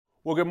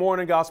Well, good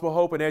morning, Gospel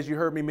Hope. And as you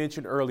heard me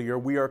mention earlier,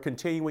 we are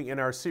continuing in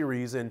our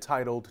series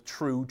entitled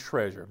True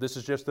Treasure. This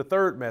is just the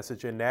third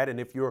message in that.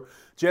 And if you're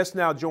just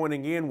now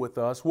joining in with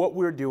us, what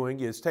we're doing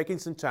is taking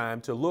some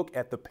time to look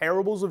at the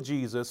parables of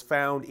Jesus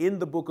found in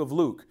the book of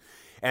Luke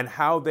and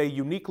how they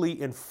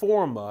uniquely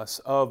inform us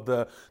of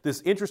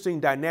this interesting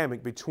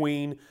dynamic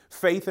between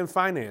faith and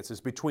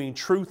finances, between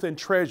truth and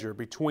treasure,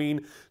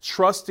 between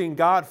trusting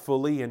God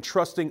fully and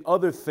trusting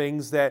other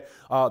things that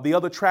the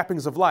other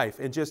trappings of life,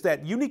 and just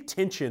that unique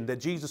tension that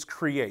Jesus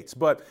creates.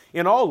 But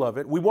in all of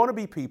it, we want to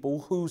be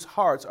people whose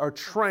hearts are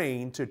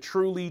trained to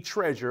truly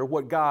treasure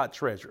what God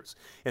treasures.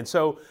 And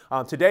so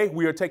today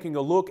we are taking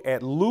a look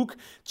at Luke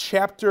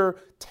chapter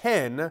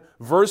 10,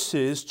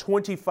 verses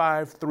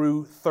 25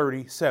 through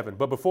 37.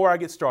 But before I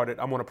get started,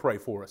 I want to pray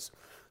for us.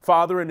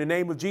 Father, in the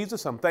name of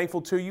Jesus, I'm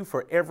thankful to you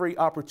for every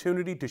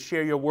opportunity to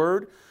share your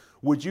word.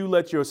 Would you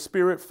let your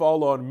spirit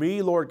fall on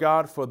me, Lord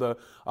God, for the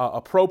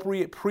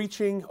appropriate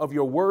preaching of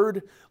your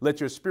word? Let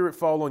your spirit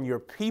fall on your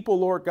people,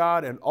 Lord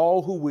God, and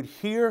all who would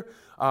hear,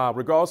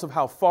 regardless of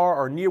how far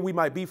or near we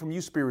might be from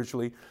you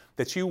spiritually,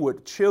 that you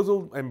would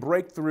chisel and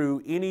break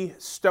through any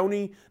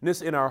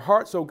stoniness in our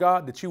hearts, oh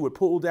God, that you would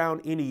pull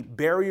down any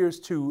barriers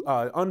to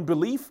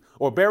unbelief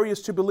or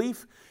barriers to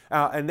belief,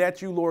 and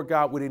that you, Lord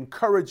God, would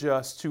encourage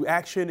us to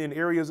action in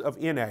areas of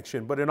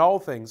inaction. But in all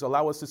things,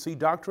 allow us to see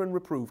doctrine,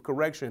 reproof,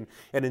 correction,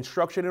 and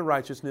instruction in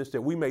righteousness,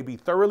 that we may be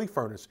thoroughly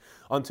furnished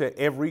unto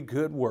every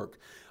good work.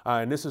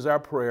 And this is our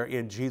prayer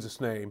in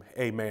Jesus' name.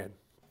 Amen.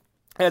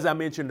 As I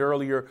mentioned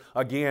earlier,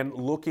 again,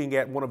 looking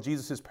at one of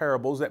Jesus's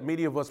parables that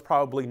many of us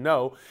probably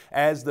know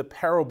as the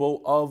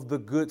parable of the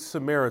Good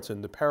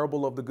Samaritan, the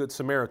parable of the Good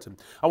Samaritan.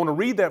 I want to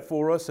read that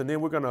for us, and then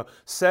we're going to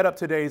set up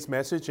today's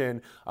message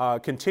and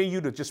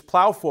continue to just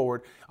plow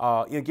forward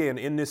again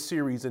in this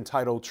series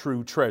entitled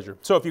True Treasure.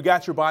 So if you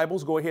got your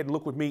Bibles, go ahead and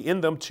look with me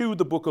in them to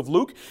the book of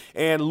Luke.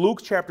 And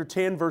Luke chapter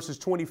 10, verses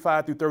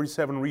 25 through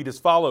 37 read as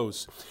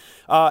follows.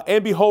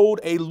 And behold,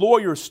 a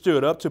lawyer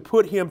stood up to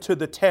put him to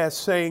the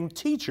test, saying,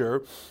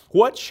 Teacher,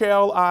 what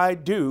shall I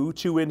do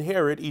to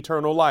inherit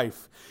eternal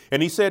life?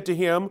 And he said to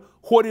him,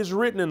 What is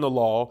written in the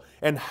law,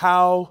 and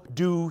how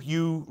do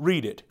you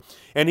read it?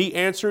 And he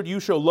answered, You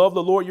shall love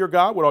the Lord your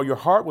God with all your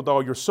heart, with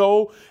all your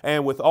soul,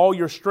 and with all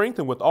your strength,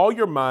 and with all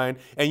your mind,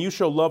 and you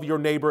shall love your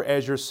neighbor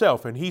as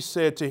yourself. And he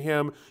said to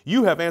him,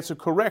 You have answered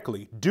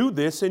correctly. Do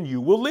this, and you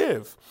will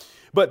live.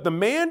 But the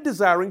man,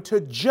 desiring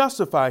to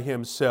justify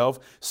himself,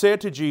 said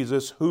to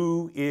Jesus,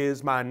 Who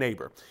is my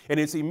neighbor?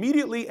 And it's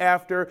immediately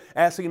after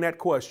asking that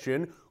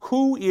question,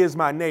 who is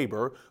my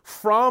neighbor,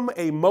 from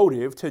a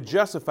motive to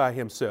justify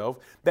himself,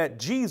 that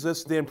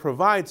Jesus then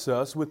provides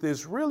us with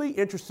this really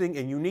interesting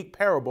and unique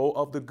parable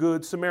of the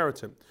Good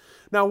Samaritan.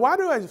 Now, why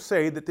do I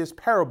say that this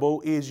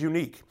parable is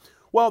unique?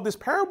 Well, this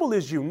parable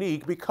is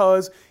unique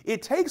because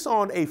it takes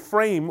on a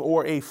frame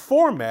or a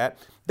format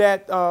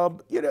that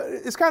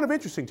is kind of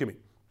interesting to me.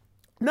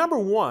 Number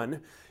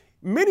one,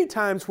 many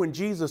times when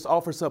Jesus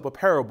offers up a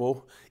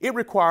parable, it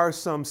requires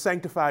some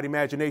sanctified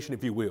imagination,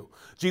 if you will.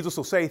 Jesus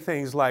will say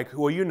things like,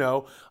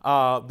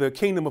 the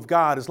kingdom of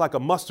God is like a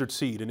mustard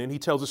seed. And then he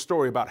tells a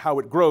story about how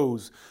it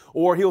grows.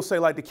 Or he'll say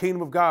like the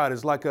kingdom of God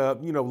is like a,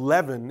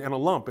 leaven and a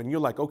lump. And you're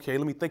like, okay,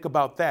 let me think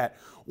about that.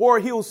 Or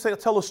he'll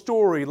tell a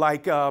story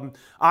like, I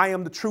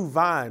am the true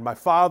vine. My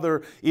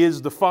father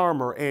is the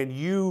farmer and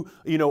you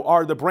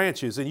are the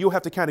branches. And you'll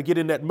have to kind of get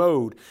in that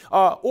mode.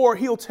 Or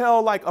he'll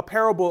tell like a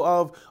parable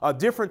of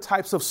different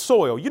types of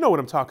soil. You know what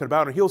I'm talking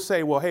about. And he'll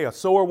say, well, hey, a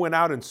sower went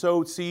out and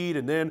sowed seed,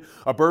 and then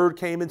a bird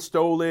came and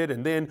stole it,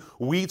 and then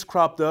weeds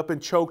cropped up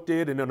and choked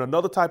it, and then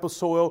another type of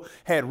soil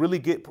had really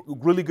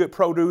good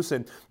produce.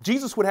 And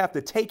Jesus would have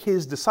to take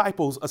his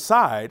disciples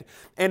aside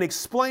and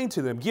explain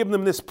to them, give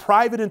them this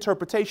private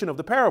interpretation of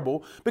the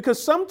parable,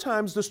 because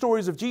sometimes the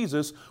stories of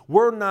Jesus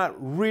were not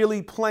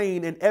really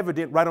plain and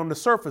evident right on the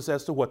surface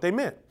as to what they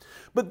meant.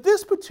 But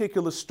this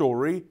particular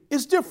story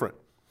is different.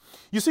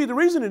 You see, the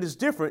reason it is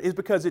different is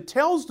because it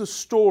tells the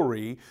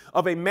story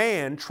of a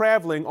man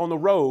traveling on the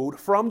road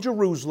from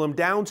Jerusalem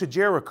down to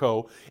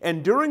Jericho.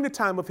 And during the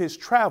time of his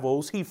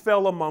travels, he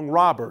fell among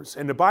robbers.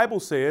 And the Bible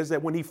says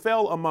that when he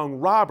fell among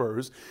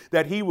robbers,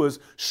 that he was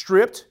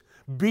stripped,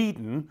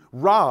 beaten,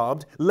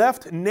 robbed,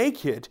 left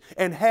naked,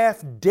 and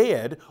half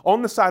dead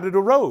on the side of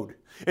the road.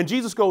 And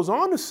Jesus goes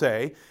on to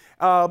say,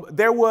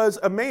 there was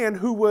a man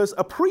who was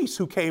a priest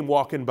who came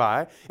walking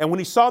by. And when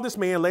he saw this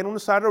man laying on the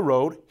side of the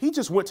road, he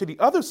just went to the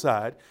other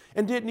side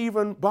and didn't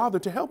even bother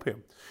to help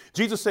him.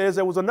 Jesus says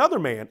there was another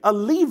man, a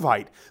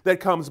Levite, that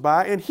comes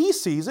by, and he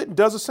sees it and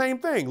does the same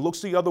thing,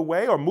 looks the other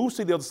way or moves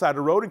to the other side of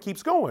the road and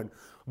keeps going.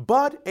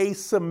 But a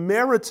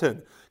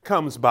Samaritan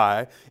comes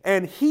by,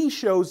 and he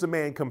shows the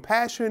man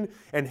compassion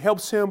and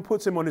helps him,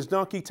 puts him on his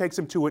donkey, takes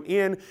him to an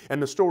inn,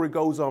 and the story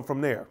goes on from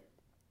there.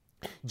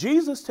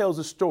 Jesus tells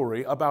a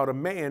story about a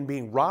man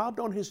being robbed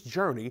on his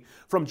journey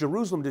from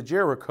Jerusalem to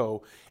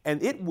Jericho,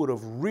 and it would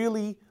have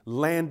really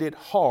landed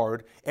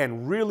hard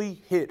and really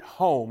hit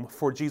home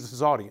for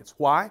Jesus' audience.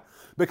 Why?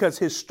 Because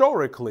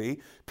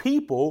historically,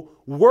 people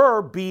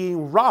were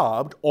being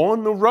robbed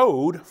on the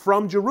road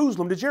from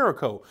Jerusalem to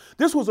Jericho.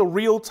 This was a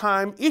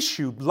real-time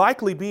issue,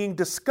 likely being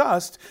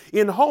discussed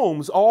in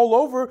homes all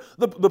over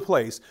the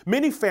place.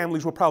 Many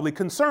families were probably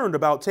concerned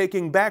about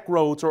taking back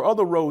roads or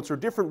other roads or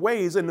different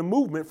ways in the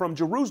movement from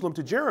Jerusalem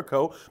to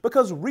Jericho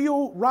because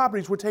real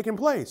robberies were taking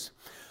place.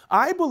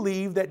 I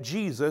believe that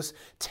Jesus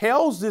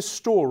tells this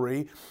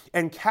story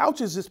and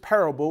couches this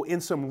parable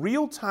in some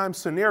real-time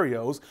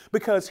scenarios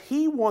because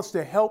he wants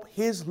to help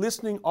his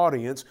listening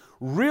audience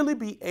really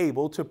be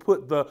able to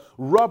put the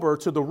rubber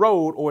to the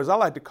road, or as I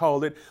like to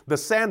call it, the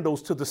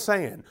sandals to the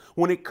sand,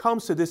 when it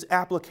comes to this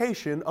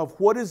application of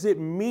what does it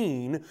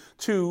mean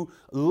to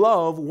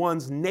love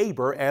one's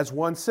neighbor as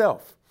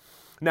oneself.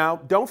 Now,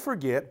 don't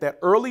forget that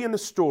early in the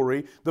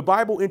story, the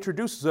Bible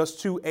introduces us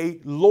to a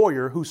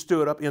lawyer who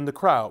stood up in the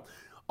crowd.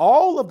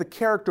 All of the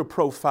character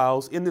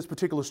profiles in this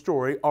particular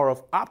story are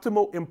of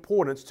optimal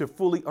importance to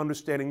fully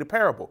understanding the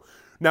parable.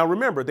 Now,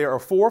 remember, there are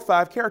 4 or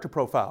 5 character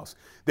profiles.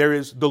 There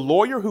is the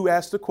lawyer who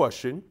asked the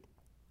question,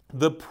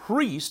 the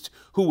priest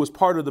who was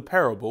part of the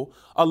parable,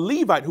 a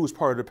Levite who was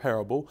part of the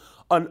parable,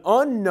 an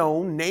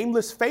unknown,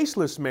 nameless,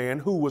 faceless man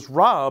who was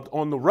robbed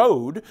on the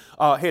road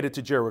headed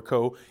to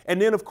Jericho, and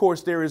then, of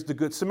course, there is the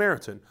Good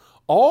Samaritan.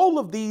 All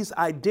of these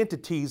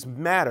identities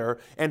matter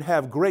and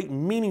have great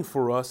meaning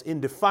for us in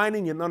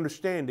defining and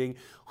understanding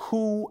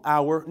who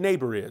our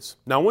neighbor is.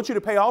 Now, I want you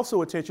to pay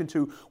also attention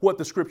to what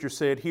the scripture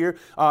said here.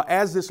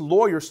 As this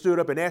lawyer stood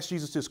up and asked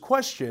Jesus this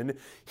question,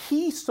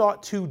 he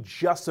sought to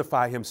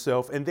justify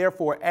himself and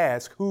therefore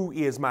ask, who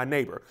is my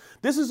neighbor?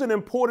 This is an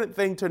important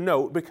thing to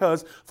note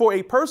because for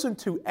a person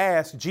to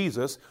ask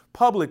Jesus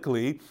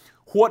publicly,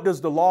 what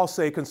does the law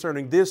say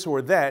concerning this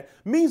or that,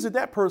 means that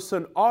that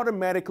person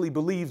automatically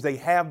believes they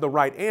have the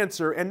right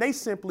answer and they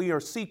simply are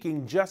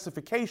seeking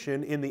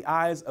justification in the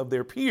eyes of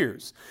their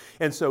peers.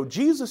 And so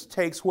Jesus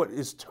takes what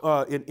is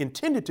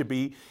intended to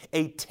be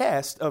a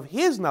test of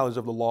his knowledge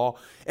of the law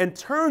and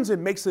turns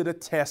and makes it a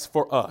test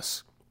for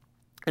us.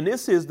 And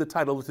this is the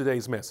title of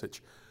today's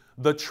message,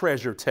 The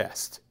Treasure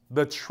Test.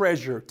 The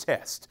treasure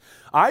test.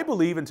 I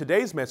believe in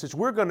today's message,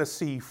 we're going to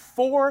see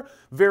 4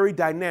 very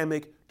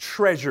dynamic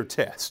treasure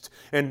tests.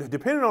 And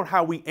depending on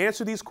how we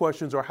answer these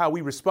questions or how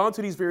we respond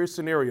to these various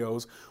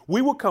scenarios,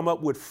 we will come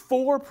up with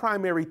 4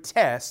 primary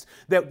tests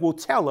that will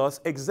tell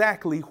us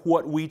exactly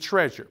what we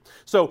treasure.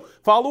 So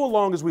follow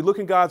along as we look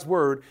in God's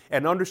word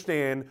and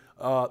understand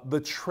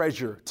the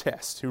treasure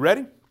test. You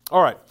ready?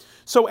 All right.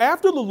 So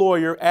after the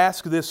lawyer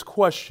asked this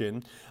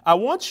question, I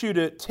want you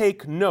to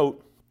take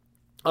note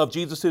of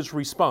Jesus'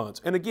 response.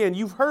 And again,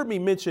 you've heard me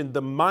mention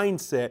the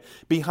mindset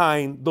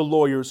behind the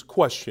lawyer's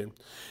question.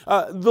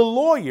 The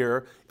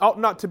lawyer ought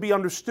not to be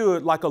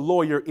understood like a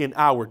lawyer in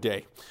our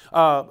day.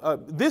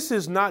 This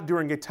is not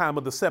during a time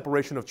of the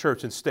separation of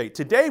church and state.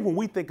 Today, when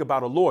we think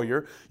about a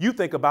lawyer, you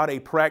think about a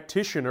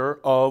practitioner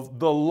of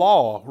the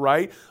law,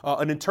 right?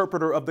 An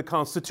interpreter of the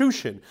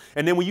Constitution.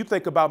 And then when you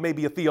think about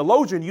maybe a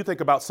theologian, you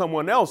think about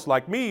someone else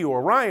like me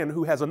or Ryan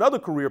who has another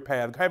career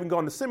path, having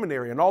gone to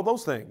seminary and all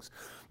those things.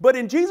 But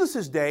in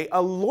Jesus' day,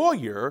 a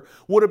lawyer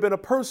would have been a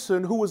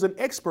person who was an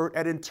expert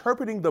at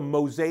interpreting the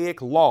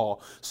Mosaic law.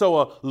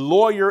 So a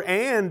lawyer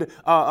and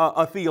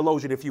a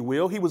theologian, if you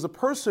will. He was a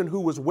person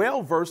who was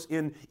well versed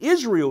in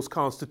Israel's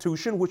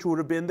constitution, which would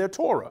have been their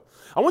Torah.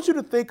 I want you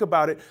to think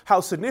about it, how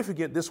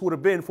significant this would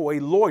have been for a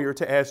lawyer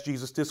to ask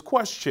Jesus this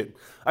question.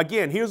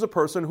 Again, here's a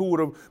person who would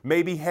have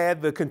maybe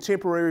had the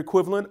contemporary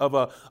equivalent of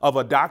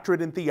a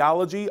doctorate in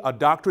theology, a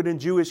doctorate in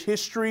Jewish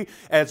history,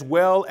 as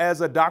well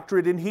as a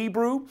doctorate in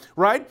Hebrew,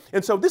 right?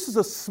 And so this is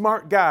a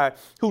smart guy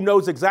who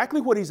knows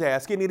exactly what he's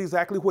asking and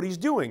exactly what he's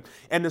doing.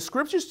 And the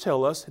scriptures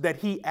tell us that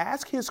he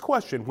asked his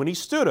question when he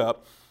stood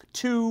up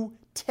to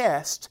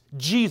test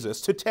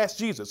Jesus.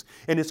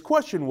 And his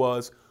question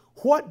was,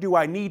 what do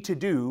I need to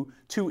do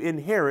to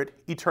inherit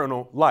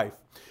eternal life?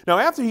 Now,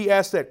 after he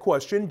asked that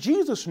question,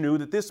 Jesus knew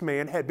that this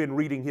man had been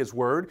reading his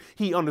word.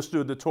 He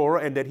understood the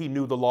Torah and that he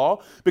knew the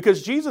law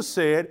because Jesus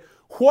said,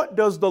 what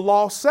does the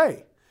law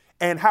say?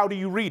 And how do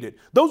you read it?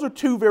 Those are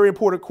 2 very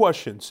important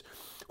questions.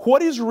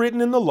 What is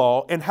written in the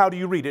law and how do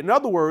you read it? In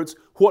other words,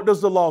 what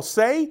does the law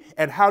say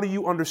and how do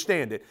you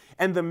understand it?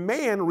 And the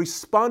man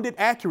responded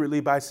accurately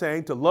by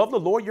saying to love the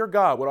Lord your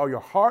God with all your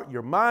heart,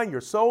 your mind,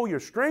 your soul, your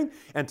strength,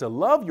 and to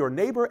love your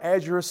neighbor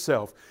as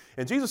yourself.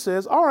 And Jesus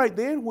says, all right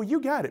then, well, you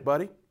got it,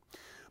 buddy.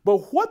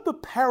 But what the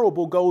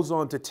parable goes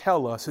on to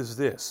tell us is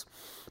this,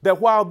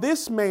 that while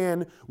this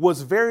man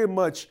was very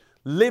much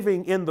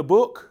living in the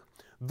book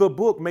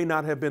may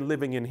not have been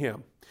living in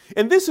him.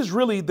 And this is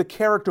really the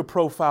character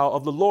profile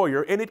of the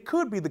lawyer, and it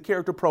could be the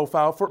character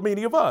profile for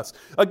many of us.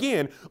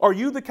 Again, are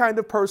you the kind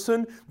of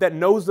person that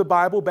knows the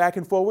Bible back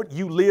and forward?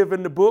 You live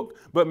in the book,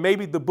 but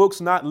maybe the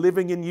book's not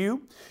living in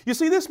you? You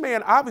see, this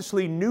man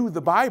obviously knew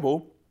the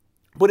Bible,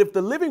 But if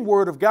the living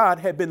word of God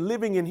had been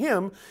living in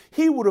him,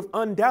 he would have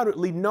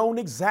undoubtedly known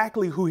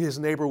exactly who his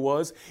neighbor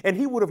was, and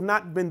he would have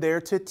not been there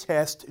to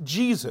test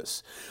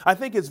Jesus. I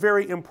think it's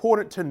very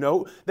important to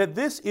note that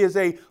this is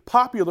a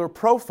popular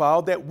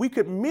profile that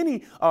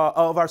many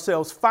of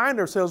ourselves find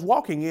ourselves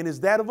walking in, is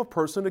that of a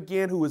person,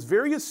 again, who is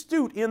very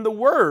astute in the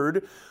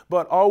word,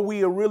 but are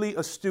we really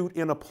astute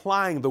in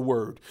applying the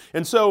word?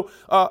 And so,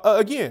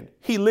 again,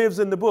 he lives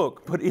in the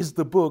book, but is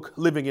the book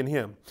living in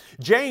him?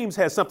 James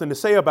has something to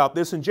say about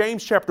this in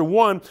James chapter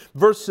 1,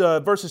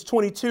 verses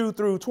 22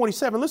 through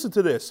 27. Listen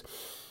to this.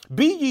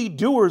 Be ye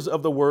doers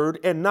of the word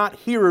and not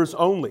hearers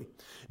only,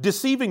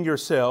 deceiving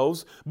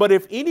yourselves. But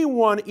if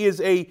anyone is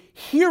a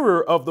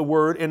hearer of the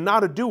word and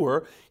not a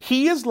doer,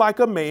 he is like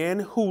a man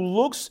who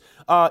looks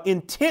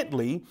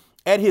intently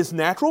at his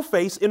natural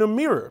face in a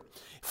mirror.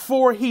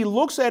 For he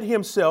looks at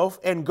himself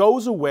and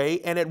goes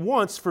away and at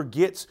once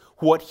forgets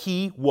what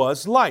he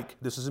was like.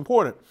 This is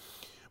important.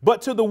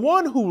 But to the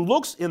one who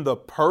looks in the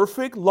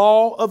perfect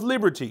law of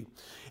liberty,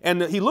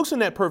 and he looks in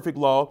that perfect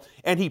law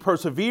and he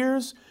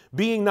perseveres,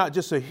 being not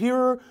just a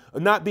hearer,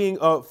 not being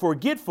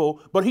forgetful,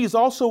 but he's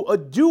also a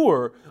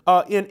doer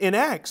in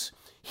acts,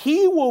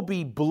 he will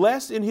be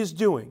blessed in his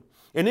doing.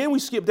 And then we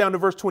skip down to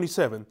verse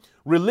 27.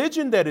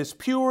 Religion that is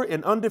pure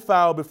and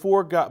undefiled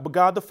before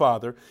God the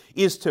Father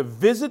is to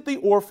visit the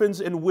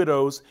orphans and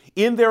widows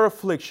in their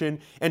affliction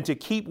and to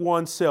keep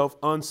oneself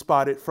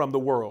unspotted from the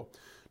world.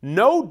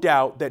 No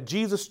doubt that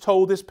Jesus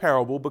told this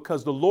parable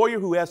because the lawyer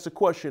who asked the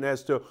question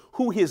as to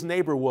who his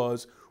neighbor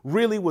was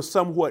really was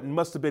somewhat and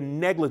must have been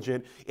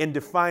negligent in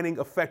defining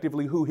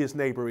effectively who his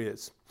neighbor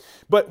is.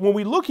 But when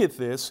we look at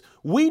this,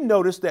 we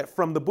notice that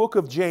from the book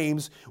of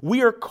James,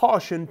 we are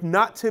cautioned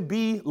not to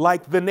be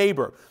like the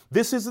neighbor.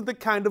 This isn't the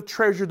kind of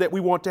treasure that we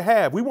want to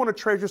have. We want to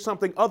treasure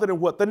something other than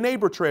what the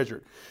neighbor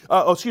treasured.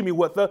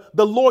 What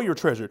the lawyer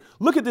treasured.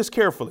 Look at this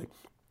carefully.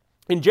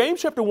 In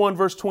James chapter 1,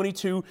 verse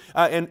 22,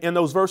 and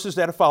those verses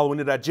that are following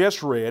that I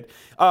just read,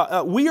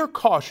 we are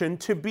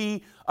cautioned to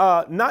be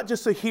not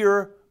just a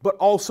hearer, but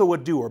also a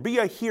doer. Be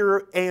a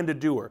hearer and a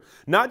doer.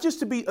 Not just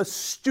to be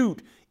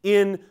astute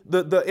in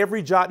the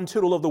every jot and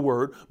tittle of the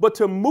word, but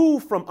to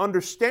move from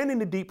understanding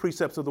the deep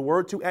precepts of the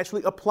word to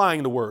actually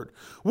applying the word.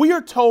 We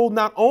are told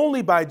not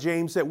only by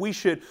James that we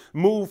should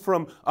move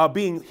from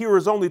being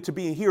hearers only to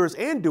being hearers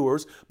and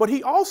doers, but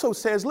he also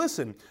says,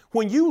 listen,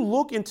 when you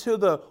look into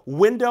the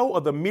window or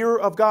the mirror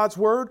of God's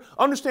word,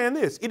 understand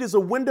this, it is a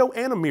window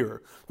and a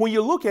mirror. When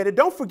you look at it,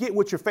 don't forget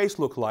what your face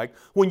looked like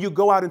when you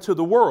go out into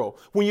the world.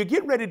 When you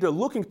get ready to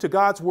look into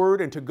God's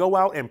word and to go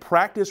out and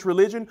practice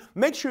religion,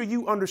 make sure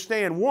you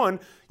understand, one,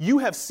 you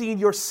have seen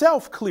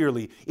yourself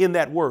clearly in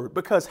that word,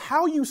 because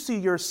how you see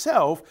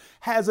yourself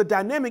has a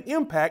dynamic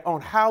impact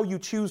on how you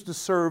choose to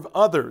serve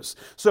others.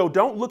 So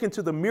don't look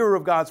into the mirror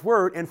of God's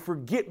word and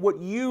forget what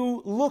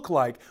you look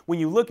like when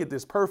you look at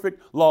this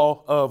perfect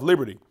law of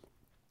liberty.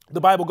 The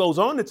Bible goes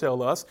on to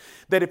tell us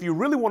that if you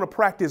really want to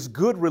practice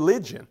good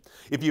religion,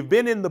 if you've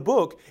been in the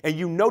book and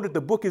you know that the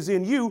book is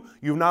in you,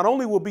 you not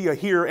only will be a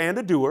hearer and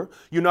a doer,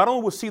 you not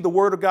only will see the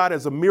word of God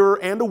as a mirror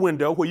and a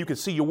window where you can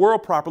see your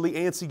world properly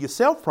and see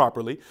yourself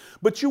properly,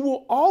 but you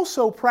will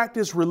also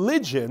practice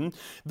religion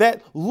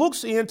that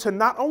looks in to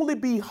not only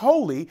be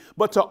holy,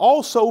 but to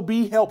also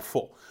be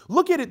helpful.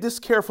 Look at it this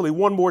carefully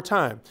one more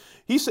time.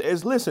 He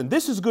says, listen,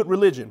 this is good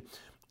religion.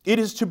 It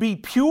is to be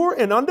pure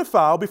and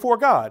undefiled before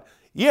God.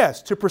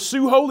 Yes, to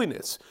pursue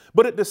holiness,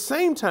 but at the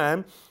same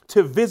time,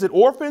 to visit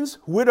orphans,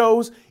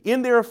 widows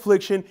in their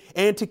affliction,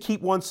 and to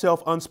keep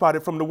oneself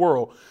unspotted from the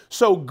world.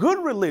 So good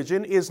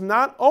religion is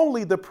not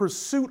only the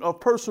pursuit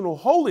of personal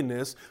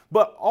holiness,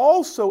 but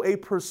also a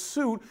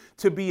pursuit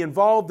to be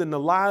involved in the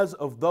lives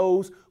of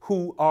those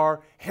who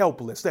are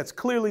helpless. That's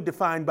clearly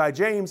defined by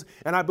James,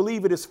 and I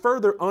believe it is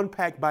further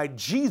unpacked by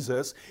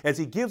Jesus as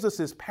he gives us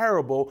this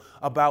parable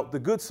about the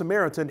Good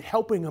Samaritan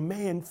helping a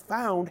man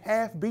found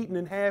half beaten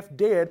and half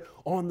dead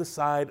on the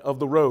side of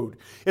the road.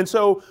 And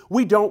so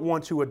we don't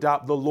want to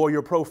adopt the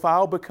lawyer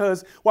profile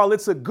because while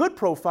it's a good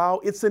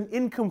profile, it's an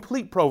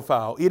incomplete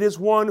profile. It is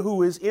one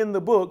who is in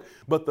the book,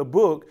 but the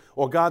book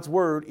or God's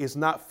word is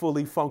not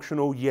fully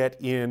functional yet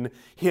in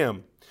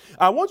him.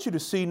 I want you to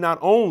see not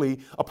only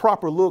a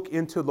proper look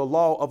into the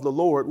law of the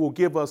Lord will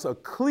give us a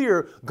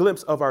clear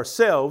glimpse of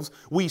ourselves.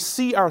 We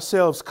see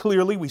ourselves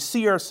clearly. We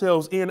see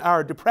ourselves in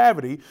our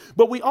depravity,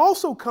 but we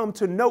also come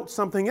to note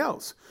something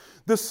else.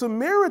 The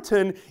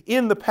Samaritan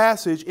in the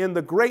passage, in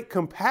the great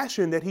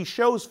compassion that he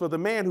shows for the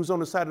man who's on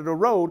the side of the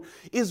road,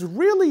 is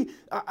really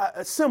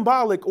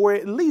symbolic, or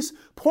at least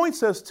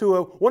points us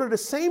to one of the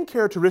same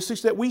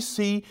characteristics that we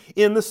see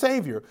in the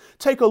Savior.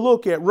 Take a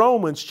look at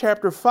Romans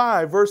chapter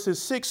 5,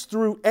 verses 6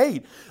 through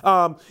 8.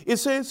 It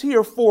says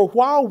here, "For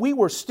while we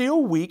were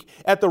still weak,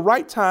 at the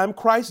right time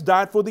Christ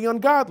died for the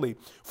ungodly.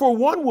 For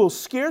one will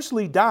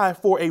scarcely die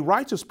for a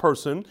righteous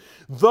person,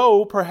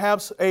 though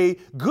perhaps a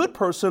good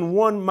person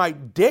one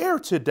might dare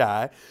to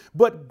die,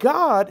 but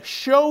God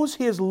shows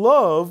his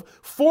love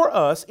for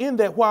us in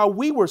that while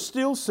we were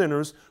still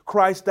sinners,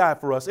 Christ died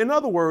for us. In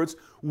other words,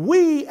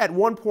 we at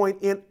one point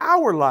in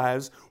our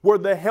lives were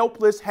the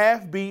helpless,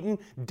 half-beaten,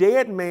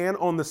 dead man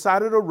on the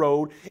side of the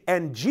road,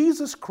 and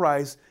Jesus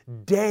Christ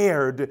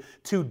dared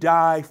to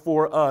die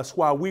for us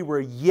while we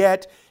were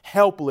yet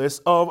helpless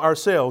of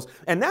ourselves.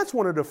 And that's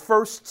one of the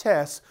first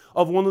tests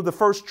of one of the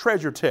first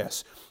treasure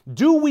tests.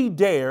 Do we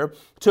dare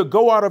to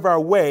go out of our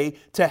way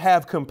to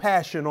have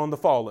compassion on the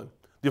fallen?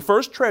 The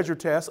first treasure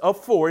test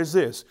of 4 is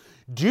this.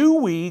 Do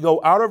we go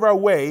out of our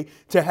way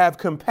to have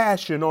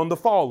compassion on the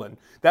fallen?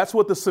 That's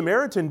what the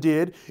Samaritan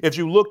did. If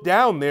you look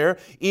down there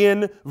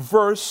in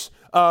verse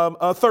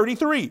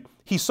 33,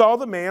 he saw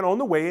the man on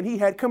the way and he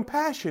had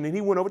compassion and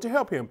he went over to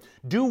help him.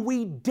 Do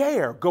we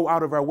dare go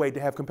out of our way to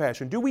have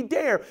compassion? Do we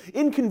dare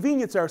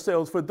inconvenience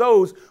ourselves for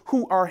those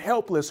who are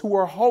helpless, who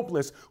are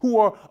hopeless, who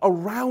are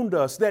around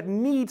us, that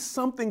need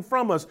something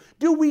from us?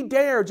 Do we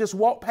dare just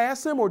walk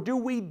past them, or do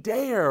we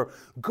dare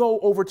go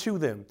over to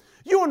them?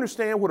 You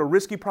understand what a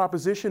risky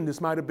proposition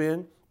this might have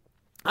been?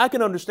 I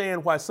can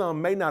understand why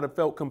some may not have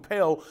felt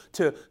compelled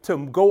to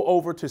go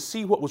over to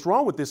see what was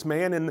wrong with this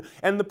man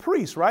and the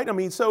priest, right? I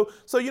mean, so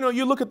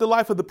you look at the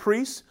life of the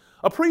priest.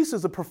 A priest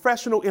is a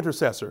professional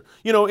intercessor.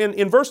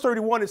 In verse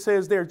 31, it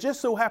says there just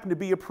so happened to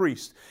be a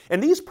priest.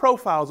 And these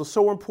profiles are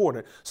so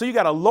important. So you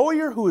got a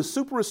lawyer who is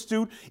super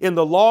astute in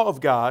the law of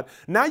God.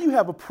 Now you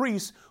have a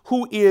priest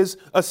who is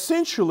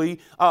essentially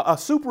a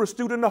super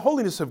astute in the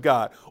holiness of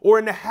God or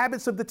in the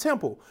habits of the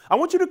temple. I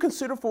want you to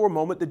consider for a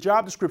moment the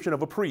job description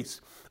of a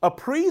priest. A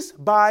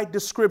priest by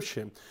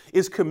description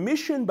is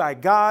commissioned by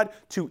God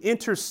to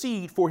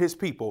intercede for his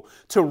people,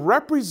 to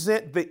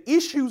represent the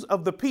issues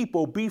of the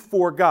people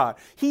before God.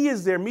 He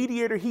is their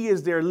mediator. He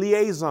is their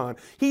liaison.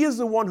 He is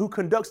the one who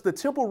conducts the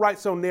temple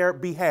rites on their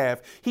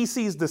behalf. He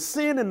sees the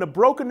sin and the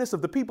brokenness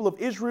of the people of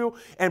Israel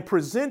and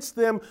presents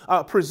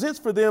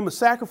for them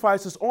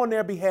sacrifices on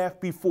their behalf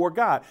before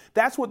God.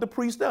 That's what the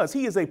priest does.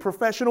 He is a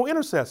professional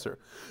intercessor.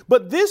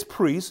 But this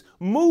priest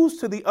moves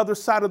to the other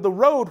side of the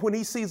road when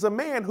he sees a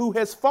man who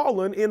has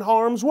fallen in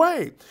harm's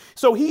way.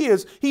 So he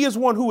is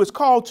one who is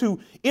called to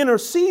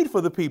intercede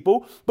for the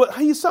people, but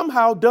he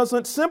somehow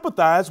doesn't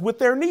sympathize with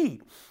their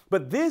need.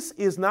 But this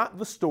is not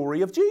the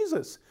story of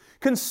Jesus.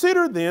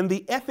 Consider then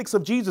the ethics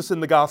of Jesus in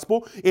the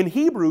gospel in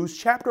Hebrews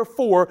chapter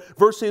 4,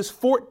 verses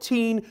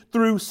 14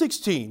 through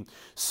 16.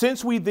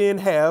 Since we then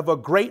have a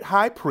great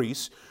high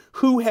priest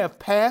who have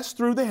passed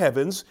through the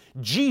heavens,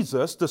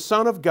 Jesus, the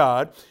Son of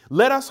God,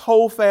 let us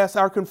hold fast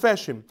our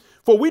confession.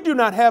 For we do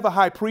not have a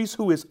high priest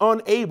who is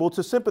unable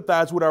to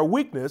sympathize with our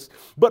weakness,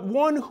 but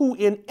one who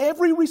in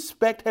every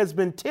respect has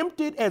been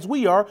tempted as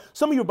we are.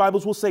 Some of your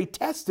Bibles will say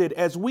tested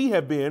as we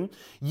have been,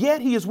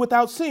 yet he is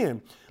without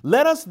sin.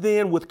 Let us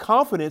then with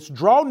confidence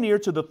draw near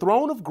to the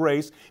throne of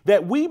grace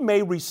that we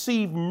may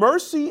receive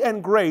mercy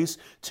and grace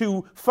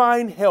to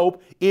find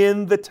help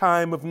in the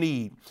time of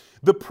need.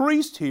 The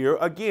priest here,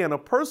 again, a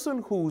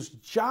person whose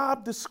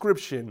job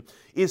description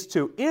is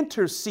to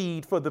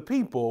intercede for the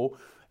people,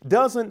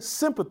 doesn't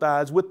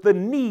sympathize with the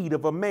need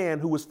of a man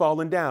who has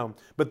fallen down.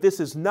 But this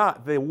is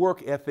not the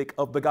work ethic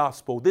of the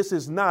gospel. This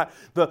is not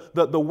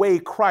the way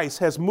Christ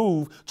has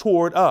moved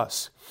toward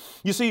us.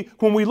 You see,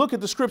 when we look at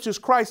the scriptures,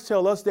 Christ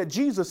tells us that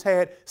Jesus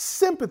had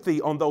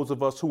sympathy on those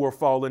of us who are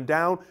fallen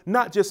down,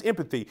 not just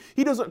empathy.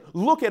 He doesn't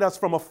look at us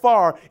from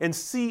afar and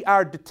see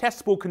our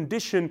detestable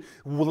condition,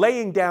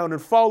 laying down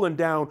and falling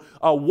down,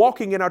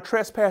 walking in our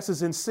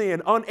trespasses and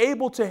sin,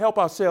 unable to help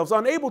ourselves,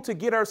 unable to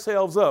get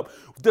ourselves up.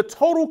 The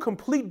total,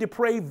 complete,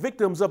 depraved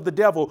victims of the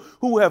devil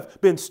who have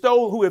been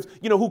stolen,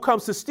 who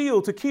comes to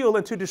steal, to kill,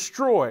 and to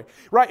destroy,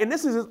 right? And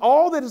this is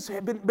all that has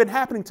been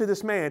happening to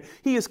this man.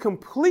 He is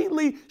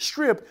completely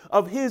stripped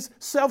of his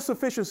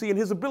self-sufficiency and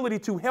his ability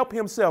to help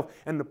himself.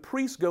 And the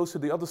priest goes to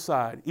the other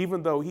side,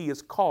 even though he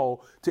is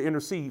called to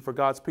intercede for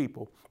God's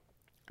people.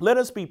 Let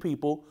us be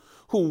people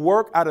who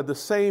work out of the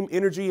same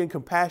energy and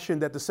compassion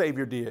that the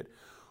Savior did,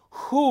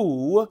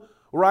 who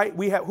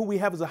we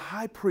have as a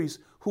high priest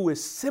who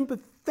is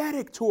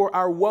sympathetic toward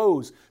our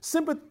woes,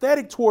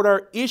 sympathetic toward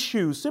our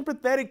issues,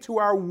 sympathetic to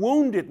our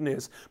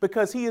woundedness,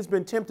 because he has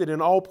been tempted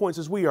in all points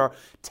as we are,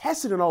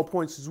 tested in all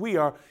points as we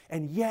are,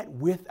 and yet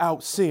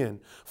without sin.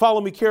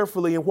 Follow me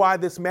carefully, and why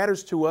this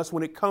matters to us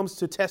when it comes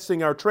to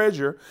testing our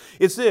treasure.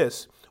 It's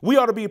this. We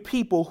ought to be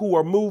people who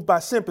are moved by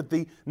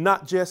sympathy,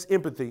 not just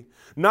empathy,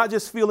 not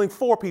just feeling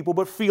for people,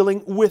 but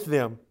feeling with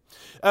them.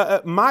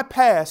 My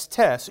past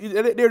test,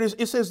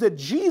 it says that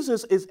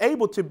Jesus is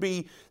able to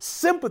be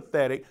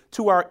sympathetic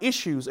to our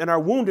issues and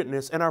our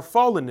woundedness and our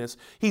fallenness.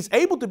 He's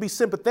able to be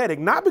sympathetic,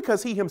 not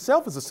because he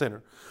himself is a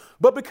sinner,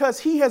 but because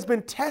he has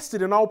been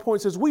tested in all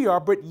points as we are,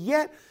 but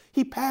yet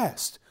he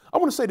passed. I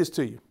want to say this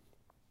to you.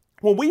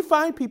 When we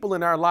find people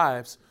in our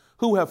lives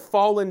who have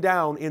fallen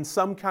down in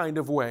some kind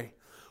of way,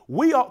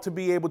 we ought to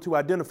be able to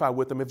identify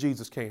with them if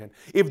Jesus can.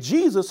 If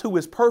Jesus, who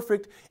is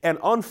perfect and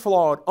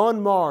unflawed,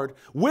 unmarred,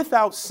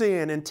 without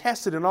sin and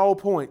tested in all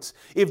points,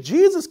 if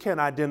Jesus can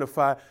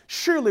identify,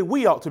 surely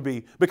we ought to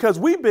be, because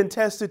we've been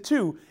tested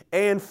too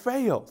and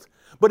failed.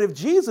 But if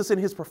Jesus in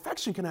his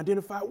perfection can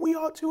identify, we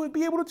ought to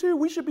be able to too.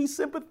 We should be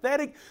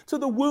sympathetic to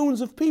the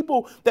wounds of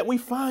people that we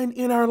find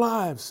in our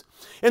lives.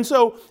 And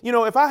so,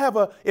 if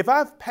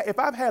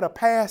I've had a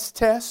past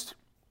test,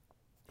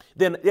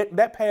 then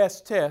that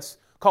past test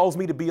calls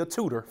me to be a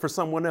tutor for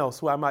someone else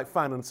who I might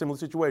find in a similar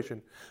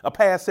situation. A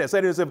past test.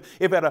 That is,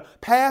 if at a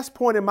past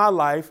point in my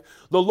life,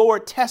 the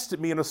Lord tested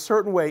me in a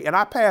certain way and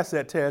I passed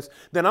that test,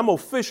 then I'm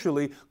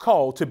officially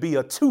called to be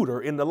a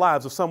tutor in the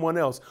lives of someone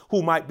else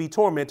who might be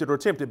tormented or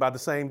tempted by the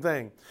same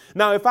thing.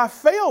 Now, if I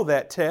fail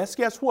that test,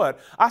 guess what?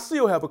 I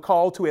still have a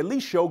call to at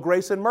least show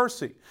grace and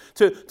mercy,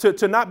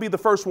 to not be the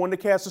first one to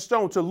cast a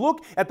stone, to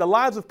look at the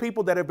lives of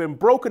people that have been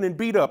broken and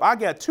beat up. I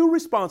got two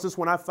responses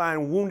when I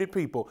find wounded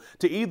people: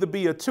 to either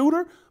be a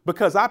tutor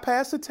because I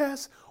passed the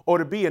test, or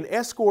to be an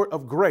escort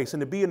of grace and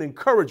to be an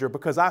encourager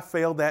because I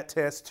failed that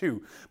test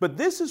too. But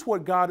this is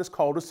what God has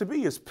called us to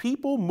be, as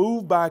people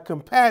moved by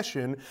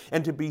compassion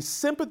and to be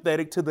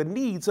sympathetic to the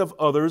needs of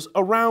others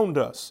around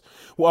us.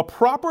 Well, a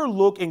proper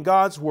look in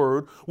God's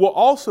word will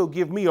also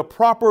give me a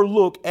proper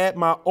look at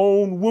my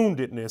own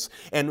woundedness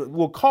and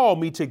will call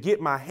me to get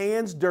my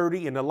hands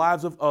dirty in the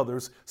lives of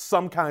others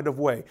some kind of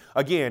way.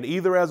 Again,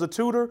 either as a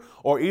tutor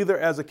or either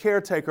as a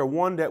caretaker,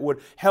 one that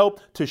would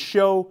help to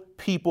show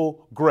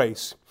people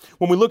grace.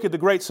 When we look at the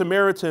Great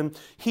Samaritan,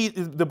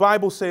 the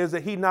Bible says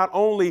that he not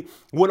only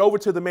went over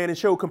to the man and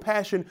showed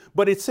compassion,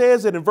 but it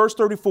says that in verse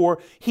 34,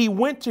 he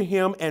went to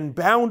him and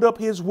bound up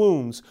his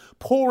wounds,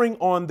 pouring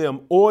on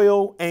them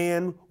oil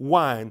and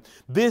wine.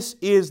 This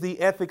is the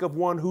ethic of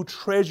one who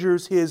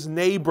treasures his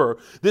neighbor.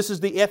 This is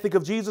the ethic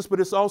of Jesus, but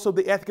it's also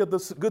the ethic of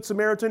the Good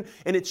Samaritan,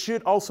 and it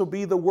should also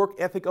be the work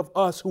ethic of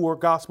us who are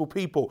gospel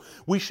people.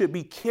 We should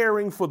be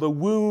caring for the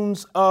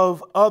wounds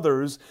of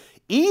others,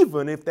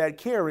 even if that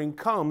caring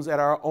comes at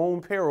our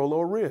own peril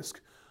or risk.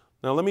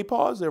 Now, let me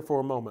pause there for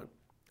a moment.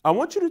 I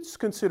want you to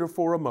consider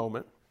for a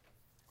moment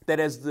that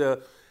as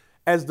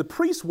the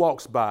priest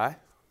walks by,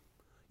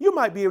 you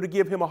might be able to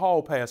give him a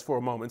hall pass for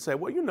a moment and say,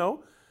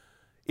 well,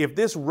 if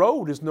this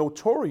road is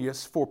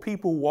notorious for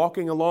people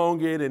walking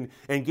along it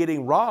and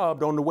getting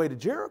robbed on the way to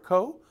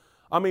Jericho,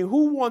 I mean,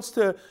 who wants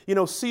to,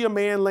 see a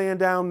man laying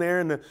down there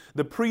and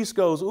the priest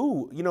goes,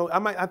 ooh,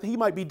 he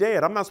might be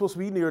dead. I'm not supposed to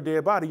be near a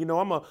dead body.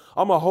 I'm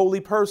a holy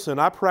person.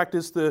 I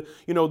practice the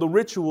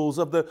rituals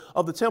of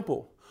the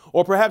temple.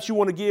 Or perhaps you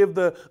want to give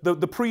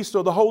the priest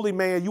or the holy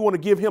man, you want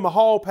to give him a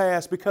hall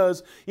pass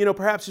because,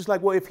 perhaps it's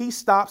like, well, if he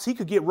stops, he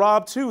could get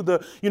robbed too.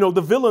 The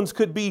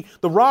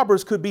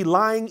robbers could be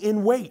lying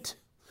in wait.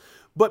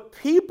 But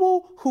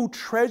people who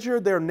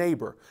treasure their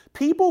neighbor,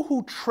 people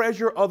who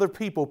treasure other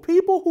people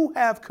who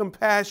have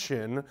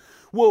compassion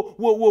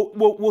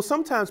will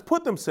sometimes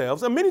put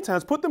themselves, and many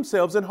times put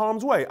themselves in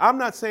harm's way. I'm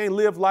not saying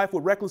live life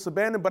with reckless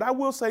abandon, but I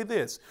will say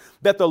this,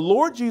 that the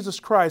Lord Jesus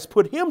Christ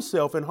put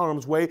himself in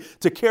harm's way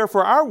to care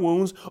for our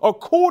wounds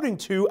according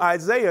to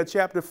Isaiah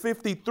chapter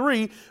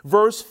 53,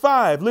 verse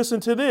 5. Listen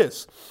to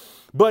this.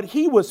 But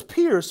he was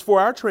pierced for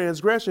our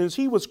transgressions,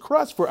 he was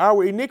crushed for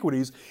our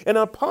iniquities, and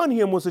upon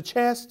him was a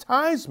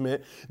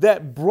chastisement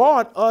that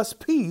brought us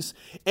peace,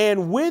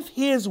 and with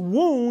his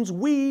wounds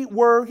we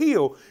were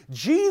healed.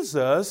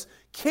 Jesus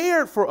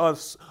cared for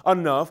us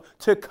enough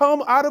to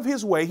come out of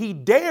his way. He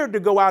dared to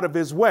go out of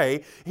his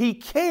way. He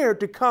cared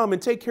to come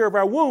and take care of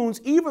our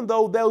wounds, even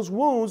though those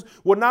wounds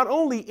were not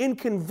only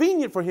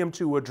inconvenient for him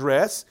to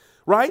address,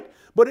 right?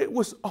 But it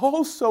was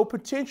also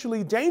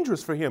potentially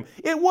dangerous for him.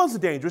 It was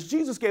dangerous.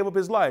 Jesus gave up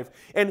his life.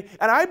 And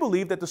I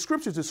believe that the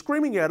scriptures are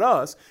screaming at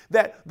us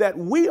that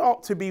we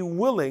ought to be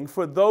willing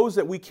for those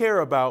that we care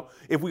about.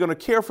 If we're going to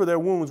care for their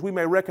wounds, we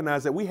may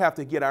recognize that we have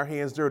to get our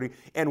hands dirty,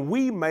 and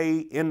we may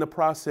in the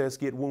process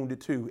get wounded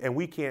too. And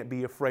we can't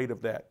be afraid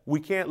of that. We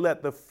can't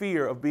let the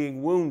fear of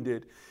being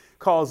wounded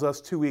cause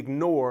us to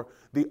ignore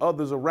the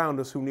others around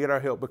us who need our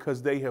help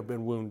because they have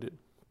been wounded.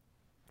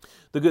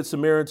 The Good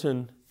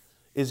Samaritan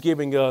is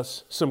giving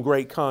us some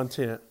great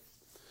content.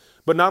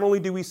 But not only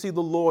do we see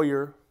the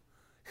lawyer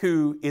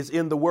who is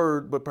in the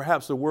word, but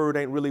perhaps the word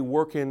ain't really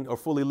working or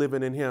fully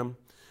living in him.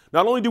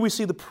 Not only do we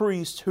see the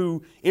priest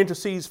who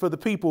intercedes for the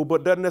people,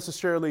 but doesn't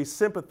necessarily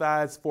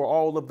sympathize for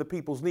all of the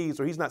people's needs,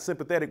 or he's not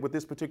sympathetic with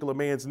this particular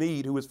man's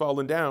need who has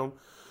fallen down.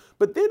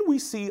 But then we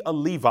see a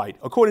Levite.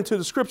 According to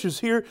the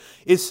scriptures here,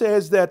 it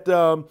says that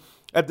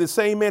at the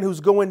same man who's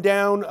going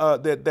down,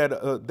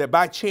 that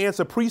by chance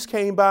a priest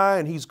came by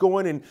and he's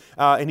going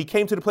and he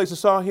came to the place and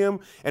saw him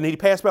and he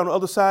passed by on the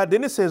other side.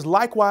 Then it says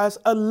likewise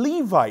a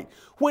Levite,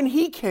 when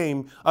he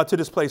came to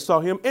this place, saw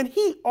him and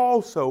he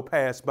also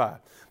passed by.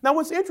 Now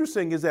what's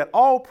interesting is that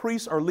all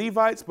priests are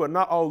Levites, but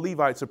not all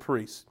Levites are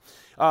priests.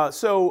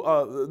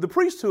 So the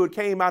priesthood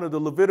came out of the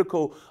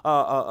Levitical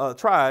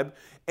tribe.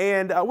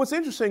 And what's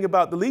interesting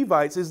about the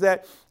Levites is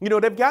that,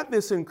 they've got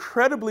this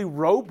incredibly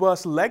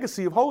robust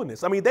legacy of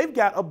holiness. I mean, they've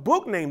got a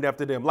book named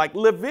after them, like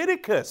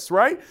Leviticus,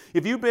 right?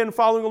 If you've been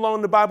following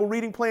along the Bible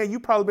reading plan,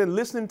 you've probably been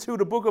listening to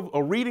the book of,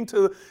 or reading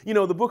to,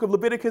 the book of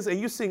Leviticus,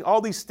 and you're seeing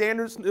all these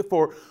standards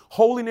for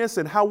holiness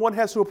and how one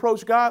has to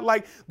approach God.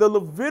 Like, the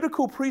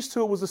Levitical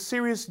priesthood was a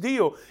serious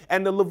deal.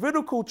 And the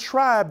Levitical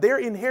tribe, their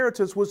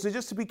inheritance was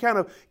just to be kind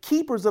of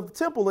keepers of the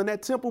temple in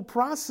that temple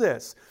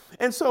process.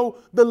 And so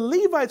the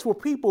Levites were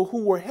people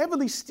who were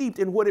heavily steeped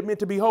in what it meant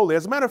to be holy.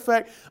 As a matter of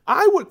fact,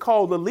 I would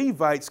call the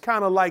Levites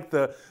kind of like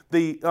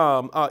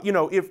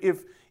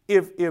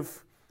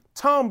if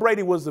Tom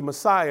Brady was the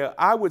Messiah,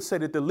 I would say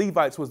that the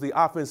Levites was the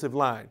offensive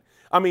line.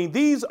 I mean,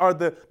 this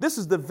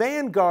is the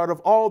vanguard of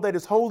all that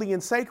is holy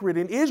and sacred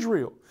in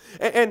Israel.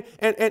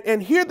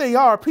 And here they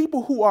are,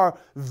 people who are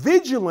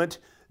vigilant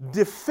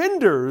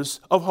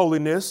defenders of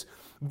holiness,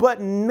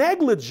 but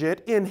negligent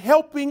in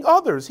helping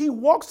others. He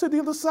walks to the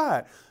other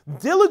side,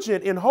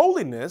 diligent in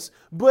holiness,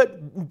 but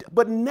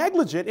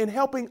negligent in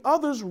helping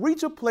others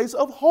reach a place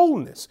of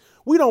wholeness.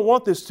 We don't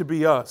want this to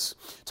be us.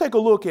 Take a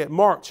look at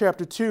Mark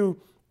chapter 2,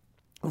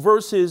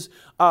 verses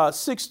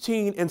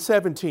 16 and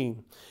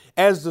 17.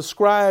 As the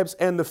scribes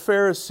and the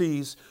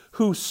Pharisees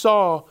who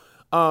saw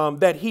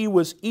that he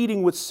was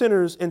eating with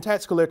sinners and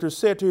tax collectors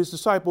said to his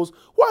disciples,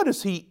 "Why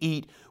does he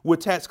eat with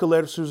tax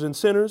collectors and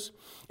sinners?"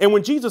 And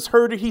when Jesus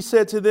heard it, he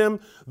said to them,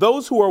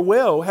 "Those who are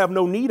well have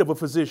no need of a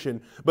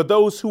physician, but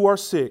those who are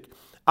sick.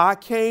 I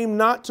came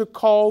not to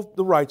call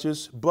the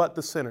righteous, but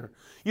the sinner."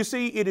 You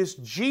see, it is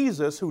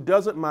Jesus who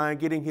doesn't mind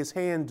getting his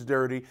hands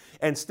dirty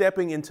and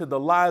stepping into the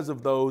lives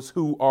of those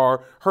who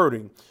are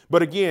hurting.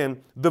 But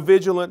again, the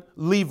vigilant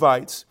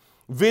Levites,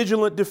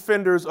 vigilant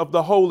defenders of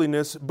the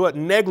holiness, but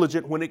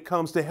negligent when it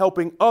comes to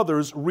helping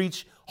others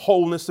reach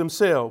wholeness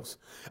themselves.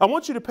 I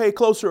want you to pay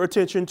closer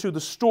attention to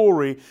the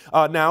story.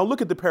 Now,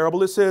 look at the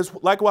parable. It says,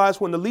 likewise,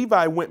 when the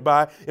Levi went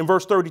by, in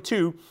verse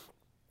 32,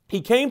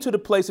 he came to the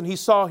place and he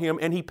saw him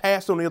and he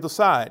passed on the other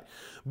side.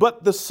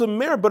 But a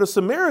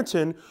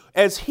Samaritan,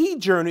 as he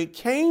journeyed,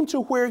 came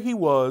to where he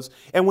was,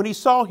 and when he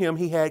saw him,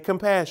 he had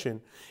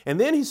compassion. And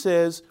then it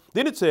says,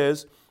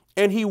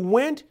 and he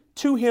went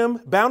to him,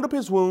 bound up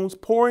his wounds,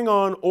 pouring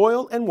on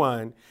oil and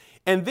wine.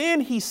 And then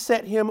he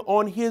set him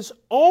on his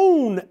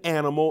own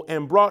animal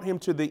and brought him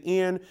to the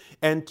inn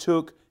and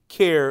took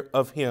care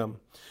of him.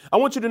 I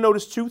want you to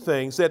notice two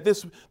things, that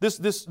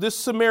this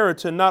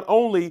Samaritan not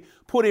only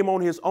put him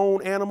on his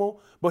own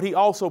animal, but he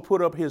also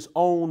put up his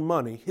own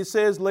money. It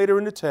says later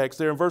in the text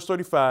there in verse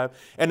 35,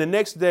 and the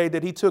next day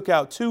that he took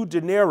out 2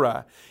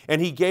 denarii and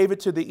he gave it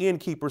to the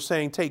innkeeper,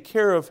 saying, "Take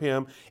care of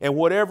him, and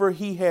whatever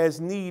he has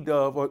need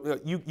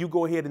of, you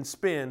go ahead and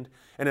spend,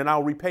 and then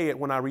I'll repay it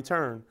when I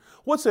return."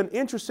 What's an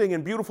interesting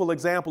and beautiful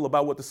example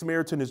about what the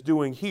Samaritan is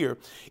doing here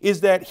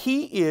is that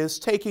he is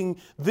taking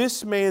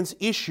this man's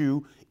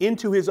issue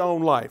into his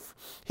own life.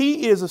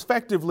 He is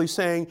effectively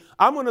saying,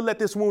 I'm going to let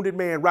this wounded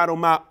man ride on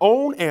my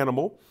own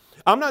animal.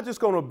 I'm not just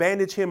going to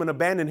bandage him and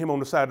abandon him on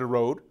the side of the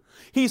road.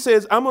 He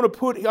says, I'm going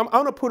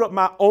to put up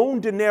my own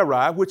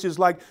denarii, which is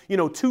like,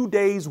 2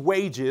 days'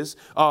 wages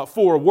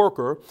for a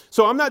worker.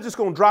 So I'm not just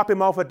going to drop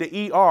him off at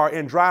the ER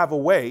and drive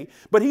away,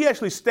 but he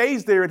actually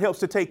stays there and helps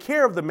to take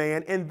care of the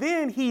man. And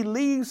then he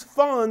leaves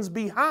funds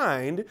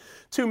behind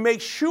to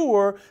make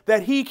sure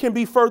that he can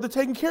be further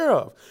taken care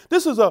of.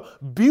 This is a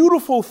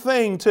beautiful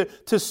thing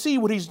to see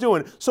what he's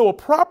doing. So a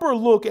proper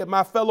look at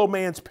my fellow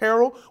man's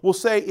peril will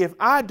say, if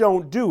I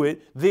don't do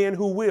it, then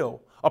who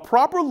will? A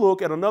proper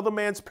look at another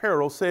man's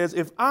peril says,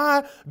 if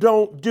I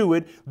don't do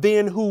it,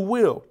 then who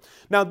will?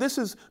 Now, this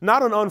is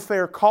not an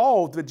unfair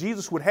call that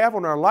Jesus would have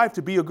on our life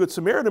to be a good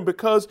Samaritan,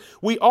 because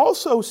we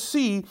also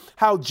see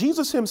how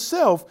Jesus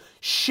himself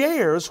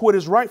shares what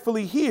is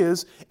rightfully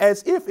his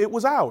as if it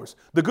was ours.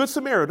 The Good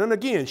Samaritan,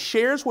 again,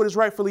 shares what is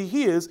rightfully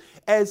his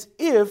as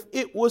if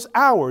it was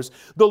ours.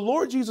 The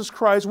Lord Jesus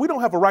Christ, we don't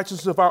have a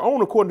righteousness of our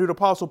own, according to the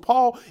Apostle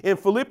Paul in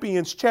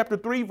Philippians chapter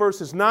 3,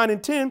 verses 9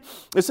 and 10.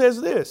 It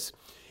says this,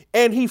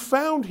 "And he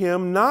found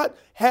him not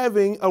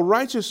having a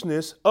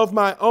righteousness of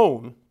my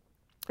own,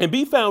 and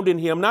be found in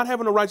him not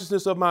having a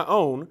righteousness of my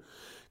own,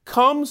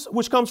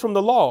 which comes from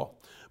the law,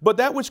 but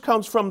that which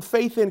comes from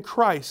faith in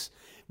Christ.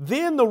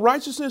 Then the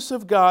righteousness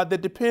of God that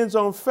depends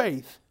on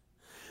faith,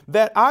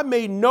 that I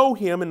may know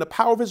him in the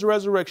power of his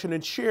resurrection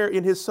and share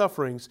in his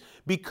sufferings,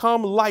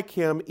 become like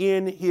him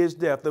in his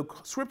death." The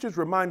scriptures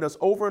remind us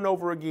over and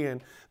over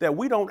again that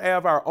we don't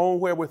have our own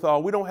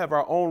wherewithal. We don't have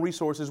our own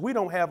resources. We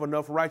don't have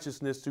enough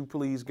righteousness to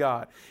please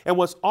God. And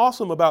what's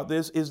awesome about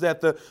this is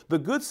that the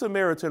Good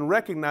Samaritan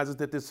recognizes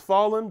that this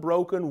fallen,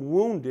 broken,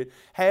 wounded,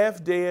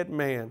 half-dead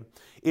man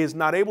is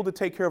not able to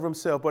take care of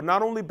himself, but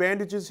not only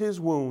bandages his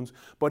wounds,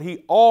 but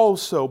he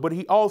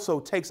also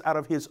takes out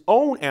of his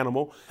own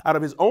animal, out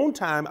of his own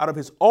time, out of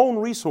his own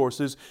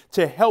resources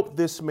to help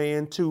this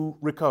man to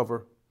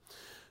recover.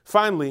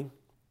 Finally,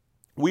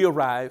 we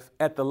arrive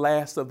at the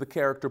last of the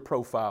character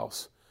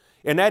profiles,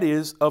 and that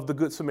is of the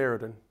Good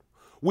Samaritan.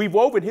 We've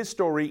woven his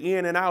story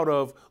in and out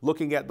of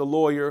looking at the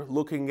lawyer,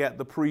 looking at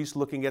the priest,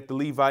 looking at the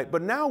Levite,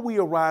 but now we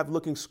arrive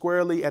looking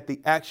squarely at the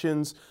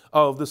actions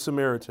of the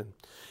Samaritan.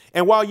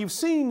 And while you've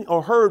seen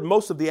or heard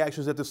most of the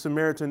actions that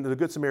the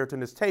Good Samaritan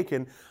has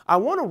taken, I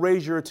want to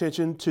raise your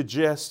attention to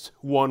just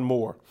one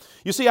more.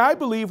 You see, I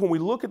believe when we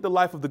look at the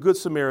life of the Good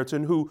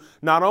Samaritan, who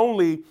not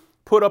only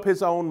put up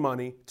his own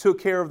money,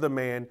 took care of the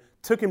man,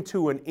 took him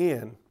to an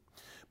inn,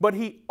 but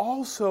he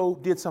also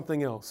did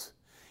something else.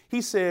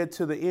 He said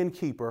to the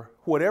innkeeper,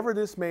 whatever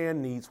this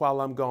man needs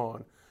while I'm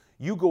gone,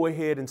 you go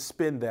ahead and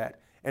spend that,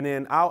 and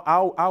then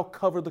I'll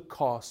cover the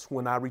costs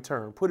when I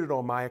return. Put it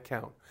on my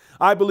account.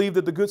 I believe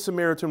that the Good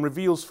Samaritan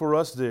reveals for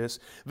us this,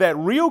 that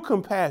real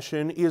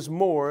compassion is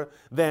more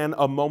than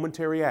a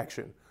momentary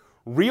action.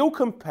 Real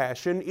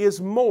compassion is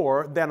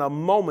more than a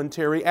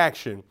momentary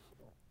action.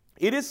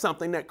 It is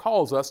something that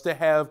calls us to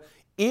have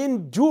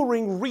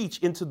enduring reach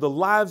into the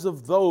lives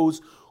of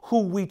those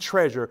who we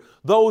treasure,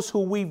 those who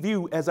we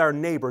view as our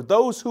neighbor,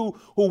 those who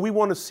we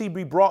want to see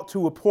be brought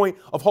to a point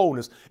of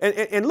wholeness.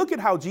 And look at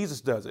how Jesus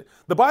does it.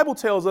 The Bible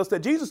tells us that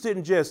Jesus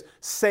didn't just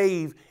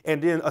save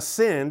and then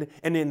ascend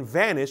and then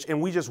vanish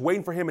and we just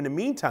waiting for him in the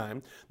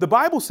meantime. The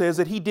Bible says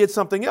that he did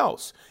something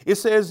else. It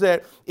says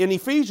that in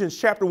Ephesians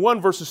chapter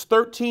 1, verses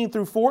 13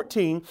 through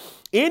 14,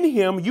 in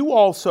him you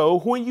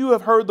also, when you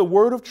have heard the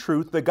word of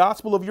truth, the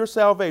gospel of your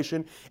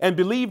salvation, and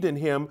believed in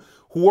him,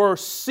 were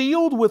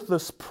sealed with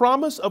the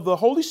promise of the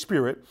Holy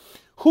Spirit,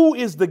 who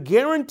is the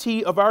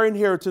guarantee of our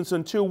inheritance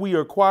until we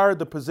acquire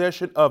the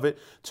possession of it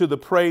to the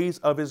praise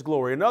of his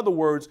glory. In other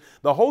words,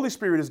 the Holy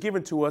Spirit is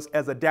given to us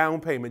as a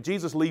down payment.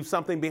 Jesus leaves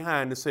something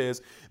behind that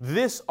says,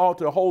 this ought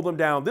to hold them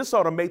down. This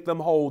ought to make them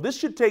whole. This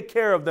should take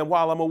care of them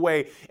while I'm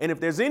away. And if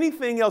there's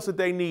anything else that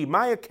they need,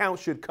 my account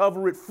should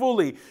cover it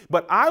fully.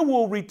 But I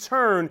will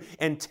return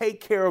and take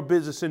care of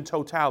business in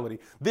totality.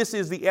 This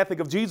is the ethic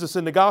of Jesus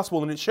in the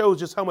gospel, and it shows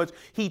just how much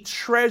he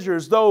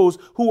treasures those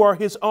who are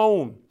his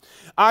own.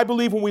 I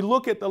believe when we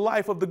look at the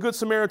life of the Good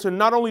Samaritan,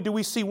 not only do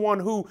we see one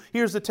who,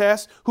 here's the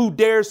test, who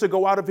dares to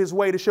go out of his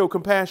way to show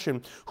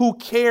compassion, who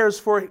cares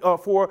for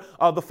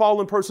the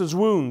fallen person's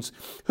wounds,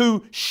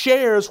 who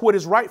shares what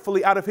is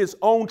rightfully out of his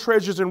own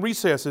treasures and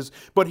recesses,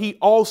 but he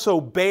also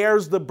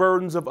bears the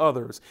burdens of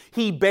others.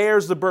 He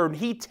bears the burden.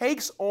 He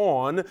takes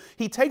on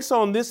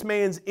this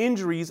man's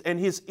injuries and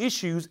his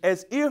issues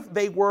as if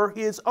they were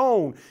his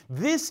own.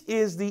 This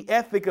is the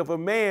ethic of a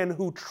man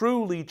who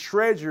truly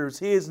treasures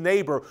his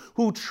neighbor,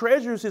 who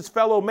treasures his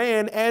fellow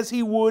man as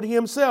he would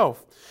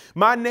himself.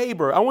 My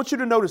neighbor, I want you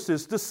to notice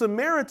this. The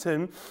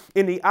Samaritan,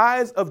 in the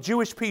eyes of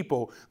Jewish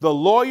people, the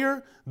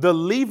lawyer, the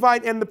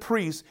Levite, and the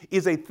priest,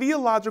 is a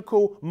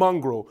theological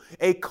mongrel,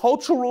 a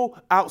cultural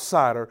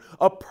outsider,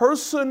 a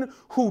person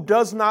who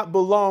does not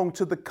belong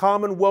to the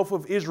commonwealth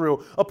of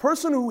Israel, a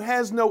person who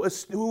has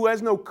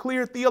no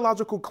clear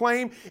theological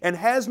claim and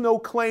has no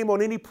claim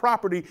on any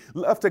property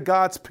left to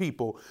God's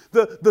people.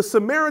 The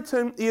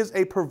Samaritan is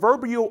a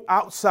proverbial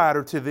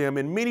outsider to them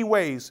in many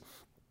ways.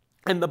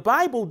 And the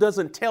Bible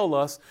doesn't tell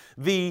us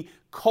the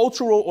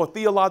cultural or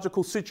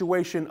theological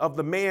situation of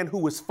the man who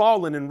was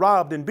fallen and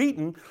robbed and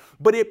beaten,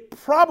 but it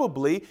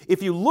probably,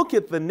 if you look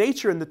at the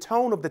nature and the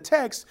tone of the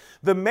text,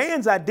 the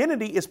man's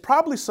identity is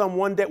probably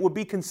someone that would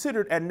be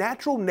considered a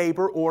natural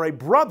neighbor or a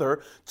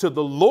brother to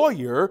the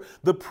lawyer,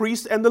 the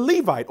priest, and the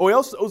Levite, or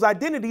else those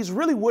identities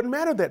really wouldn't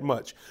matter that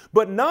much.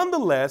 But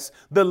nonetheless,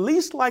 the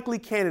least likely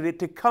candidate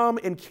to come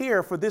and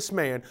care for this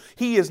man,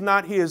 he is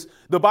not his.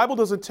 The Bible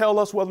doesn't tell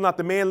us whether or not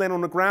the man laying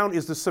on the ground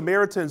is the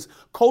Samaritan's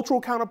cultural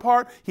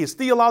counterpart, his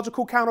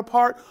theological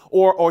counterpart,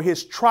 or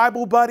his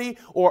tribal buddy,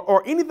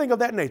 or anything of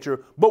that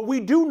nature. But we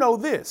do know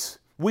this,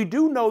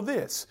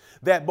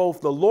 that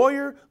both the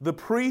lawyer, the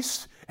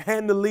priest,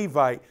 and the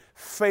Levite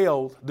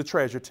failed the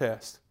treasure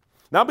test.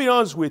 Now, I'll be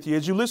honest with you,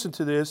 as you listen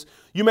to this,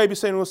 you may be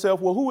saying to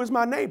yourself, well, who is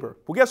my neighbor?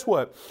 Well, guess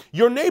what?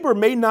 Your neighbor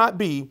may not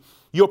be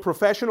your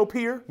professional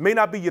peer, may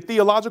not be your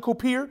theological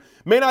peer,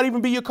 may not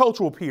even be your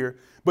cultural peer,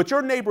 but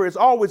your neighbor is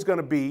always going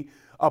to be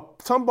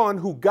someone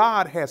who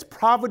God has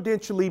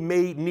providentially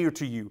made near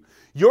to you.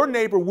 Your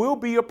neighbor will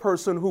be a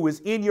person who is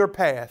in your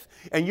path.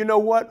 And you know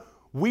what?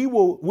 We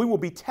will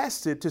be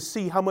tested to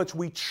see how much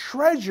we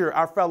treasure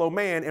our fellow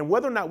man and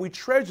whether or not we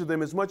treasure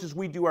them as much as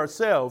we do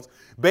ourselves,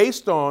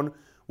 based on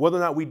whether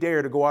or not we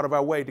dare to go out of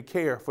our way to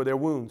care for their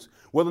wounds,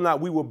 whether or not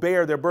we will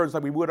bear their burdens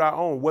like we would our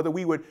own, whether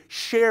we would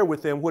share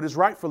with them what is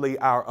rightfully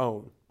our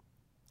own.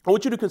 I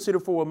want you to consider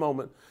for a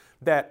moment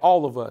that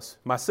all of us,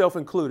 myself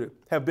included,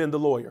 have been the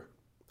lawyer.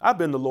 I've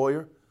been the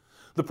lawyer,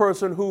 the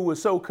person who was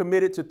so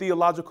committed to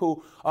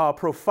theological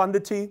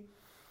profundity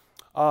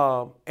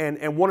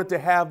and wanted to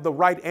have the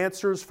right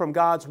answers from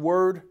God's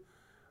word,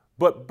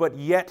 but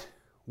yet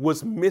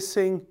was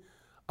missing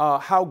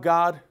how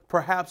God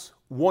perhaps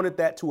wanted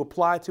that to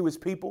apply to his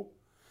people.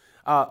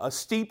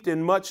 Steeped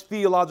in much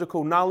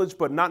theological knowledge,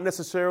 but not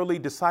necessarily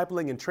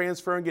discipling and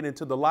transferring it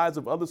into the lives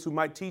of others who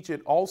might teach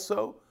it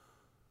also.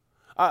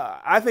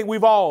 I think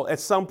we've all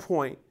at some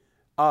point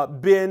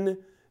been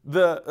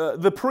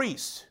the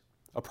priest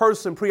A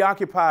person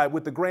preoccupied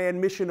with the grand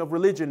mission of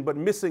religion, but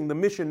missing the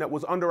mission that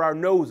was under our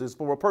noses,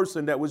 for a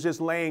person that was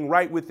just laying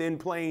right within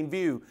plain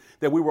view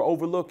that we were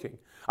overlooking.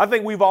 I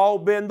think we've all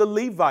been the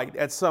Levite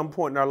at some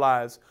point in our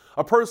lives,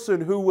 a person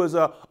who was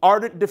an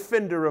ardent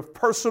defender of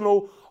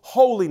personal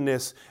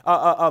holiness,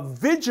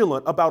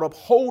 vigilant about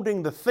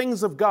upholding the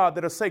things of God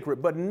that are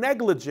sacred, but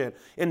negligent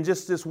in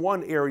just this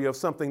one area of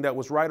something that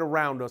was right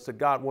around us that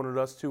God wanted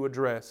us to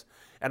address.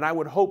 And I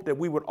would hope that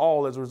we would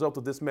all, as a result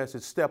of this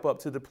message, step up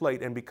to the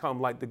plate and become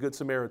like the Good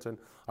Samaritan,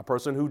 a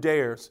person who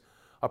dares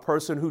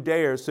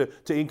to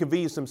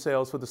inconvenience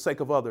themselves for the sake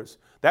of others.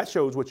 That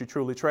shows what you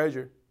truly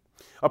treasure.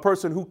 A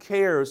person who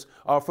cares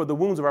for the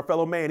wounds of our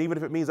fellow man, even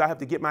if it means I have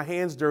to get my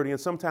hands dirty and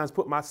sometimes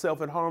put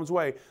myself in harm's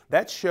way.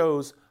 That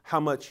shows how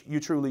much you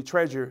truly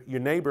treasure your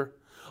neighbor.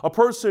 A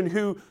person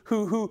who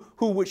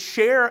would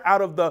share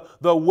out of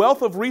the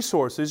wealth of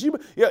resources.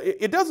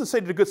 It doesn't say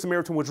that the Good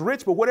Samaritan was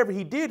rich, but whatever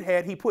he did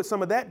have, he put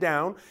some of that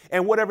down.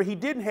 And whatever he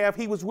didn't have,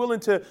 he was willing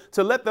to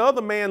let the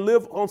other man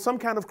live on some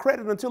kind of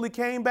credit until he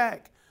came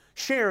back.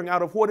 Sharing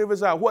out of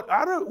whatever's out.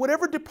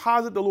 Whatever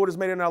deposit the Lord has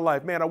made in our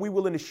life, man, are we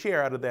willing to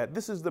share out of that?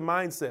 This is the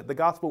mindset, the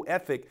gospel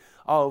ethic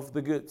of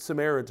the Good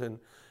Samaritan.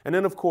 And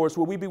then, of course,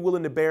 will we be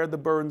willing to bear the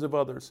burdens of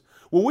others?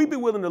 Will we be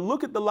willing to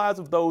look at the lives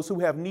of those who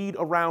have need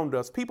around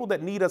us, people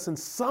that need us in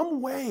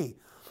some way?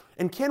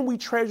 And can we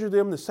treasure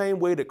them the same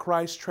way that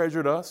Christ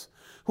treasured us?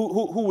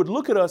 Who would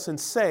look at us and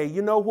say,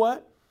 you know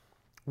what?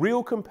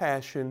 Real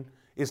compassion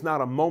is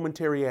not a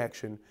momentary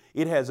action.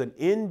 It has an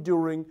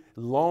enduring,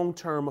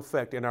 long-term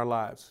effect in our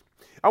lives.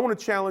 I want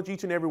to challenge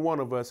each and every one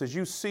of us as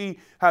you see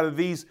how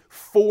these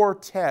 4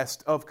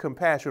 tests of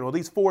compassion, or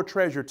these 4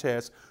 treasure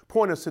tests,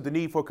 point us to the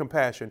need for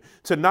compassion,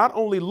 to not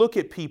only look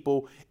at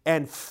people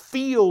and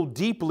feel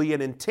deeply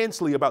and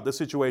intensely about the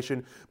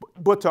situation,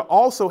 but to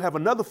also have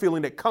another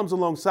feeling that comes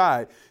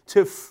alongside,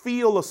 to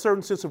feel a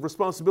certain sense of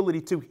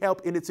responsibility to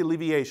help in its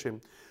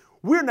alleviation.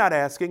 I'm not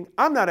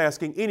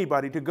asking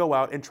anybody to go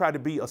out and try to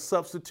be a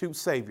substitute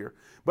savior.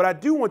 But I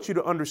do want you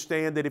to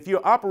understand that if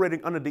you're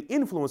operating under the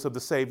influence of the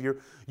Savior,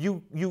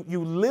 you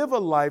live a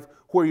life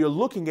where you're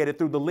looking at it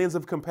through the lens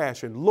of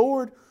compassion.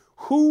 Lord,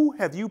 who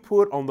have you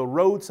put on the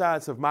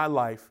roadsides of my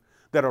life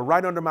that are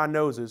right under my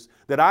noses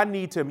that I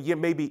need to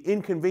maybe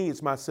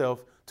inconvenience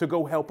myself to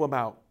go help them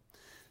out?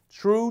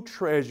 True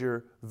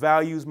treasure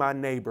values my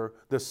neighbor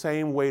the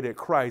same way that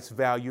Christ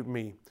valued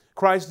me.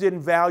 Christ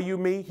didn't value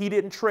me. He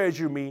didn't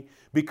treasure me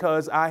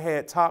because I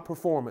had top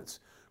performance.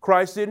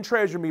 Christ didn't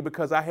treasure me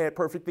because I had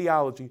perfect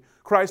theology.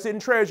 Christ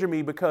didn't treasure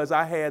me because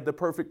I had the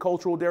perfect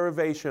cultural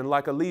derivation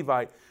like a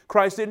Levite.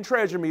 Christ didn't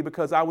treasure me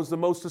because I was the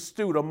most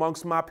astute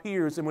amongst my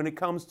peers. And when it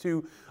comes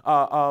to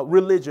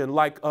religion,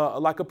 like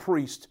a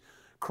priest,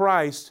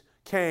 Christ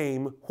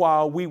came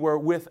while we were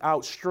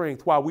without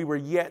strength, while we were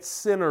yet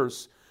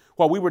sinners.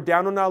 While we were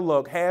down on our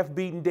luck, half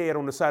beaten dead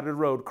on the side of the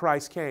road,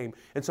 Christ came.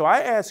 And so I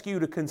ask you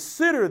to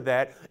consider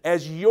that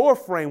as your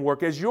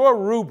framework, as your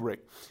rubric.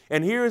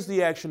 And here's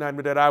the action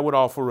item that I would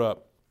offer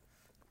up.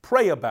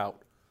 Pray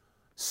about.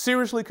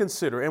 Seriously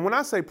consider. And when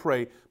I say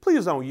pray,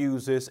 please don't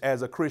use this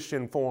as a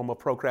Christian form of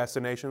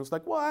procrastination. It's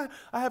like, well,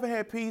 I haven't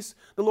had peace.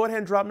 The Lord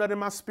hadn't dropped nothing in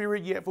my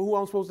spirit yet for who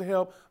I'm supposed to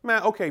help.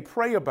 Man, okay,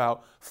 pray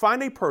about.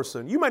 Find a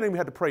person. You might not even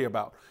have to pray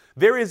about.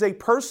 There is a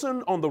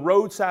person on the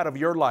roadside of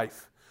your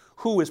life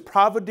who is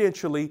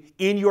providentially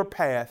in your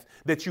path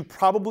that you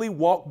probably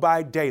walk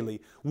by daily.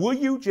 Will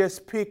you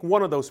just pick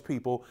one of those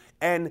people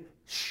and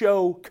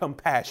show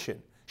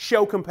compassion?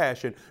 Show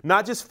compassion,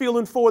 not just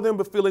feeling for them,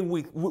 but feeling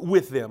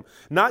with them.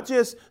 Not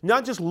just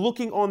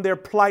looking on their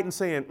plight and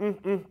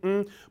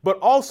saying, but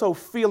also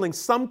feeling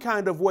some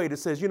kind of way that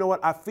says, you know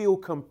what, I feel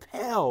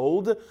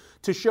compelled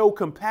to show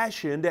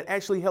compassion that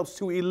actually helps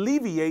to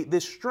alleviate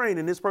this strain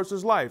in this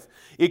person's life.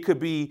 It could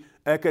be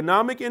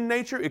economic in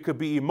nature, it could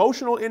be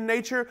emotional in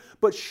nature,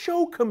 but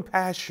show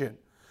compassion.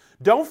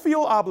 Don't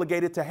feel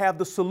obligated to have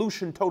the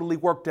solution totally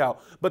worked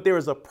out, but there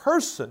is a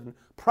person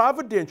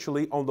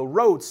providentially on the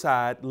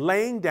roadside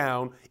laying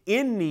down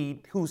in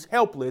need who's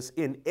helpless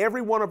in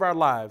every one of our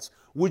lives.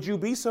 Would you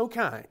be so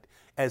kind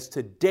as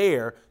to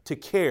dare to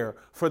care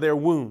for their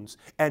wounds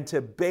and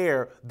to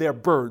bear their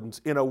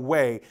burdens in a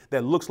way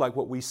that looks like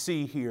what we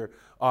see here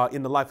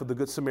in the life of the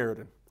Good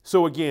Samaritan?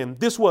 So again,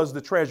 this was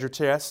the treasure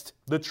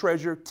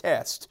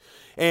test.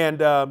 And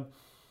the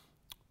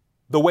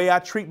way I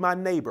treat my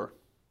neighbor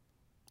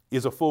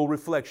is a full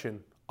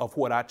reflection of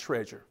what I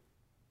treasure.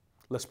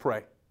 Let's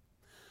pray.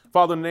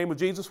 Father, in the name of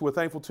Jesus, we're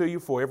thankful to you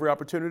for every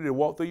opportunity to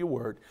walk through your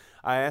word.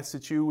 I ask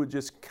that you would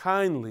just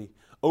kindly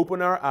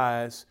open our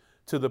eyes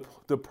to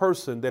the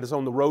person that is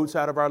on the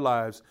roadside of our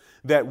lives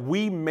that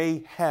we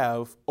may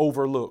have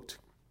overlooked.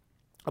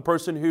 A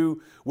person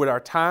who, with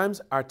our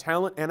times, our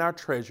talent, and our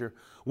treasure,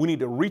 we need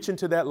to reach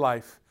into that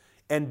life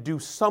and do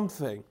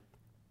something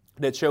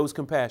that shows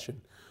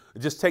compassion.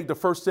 Just take the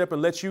first step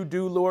and let you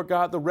do, Lord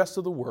God, the rest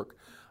of the work.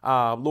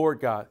 Lord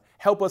God,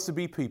 help us to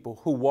be people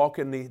who walk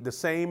in the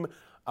same,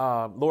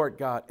 Lord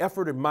God,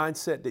 effort and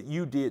mindset that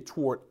you did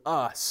toward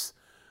us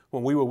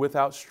when we were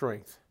without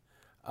strength.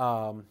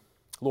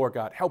 Lord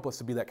God, help us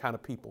to be that kind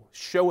of people.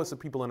 Show us the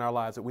people in our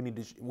lives that we need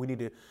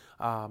to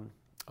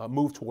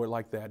move toward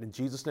like that. In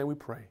Jesus' name we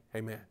pray.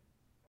 Amen.